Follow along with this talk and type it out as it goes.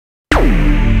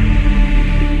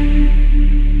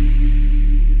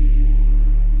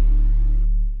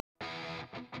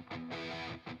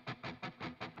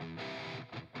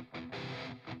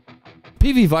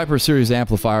Peavey VYPYR series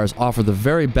amplifiers offer the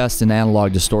very best in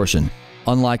analog distortion.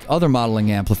 Unlike other modeling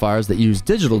amplifiers that use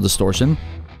digital distortion,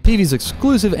 Peavey's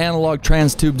exclusive analog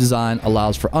Transtube design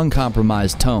allows for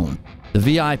uncompromised tone. The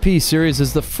VIP series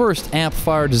is the first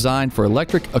amplifier designed for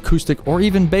electric, acoustic, or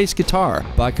even bass guitar.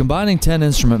 By combining 10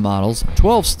 instrument models,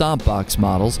 12 stomp box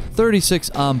models, 36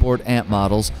 onboard amp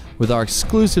models, with our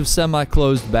exclusive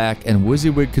semi-closed back and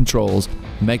WYSIWYG controls,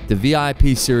 make the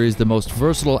VIP series the most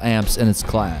versatile amps in its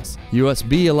class.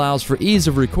 USB allows for ease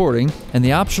of recording, and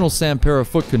the optional Sampera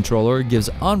foot controller gives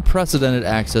unprecedented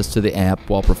access to the amp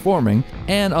while performing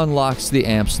and unlocks the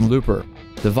amp's looper.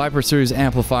 The VYPYR series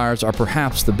amplifiers are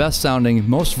perhaps the best sounding,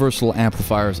 most versatile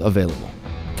amplifiers available.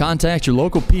 Contact your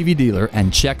local Peavey dealer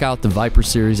and check out the VYPYR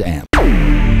series amp.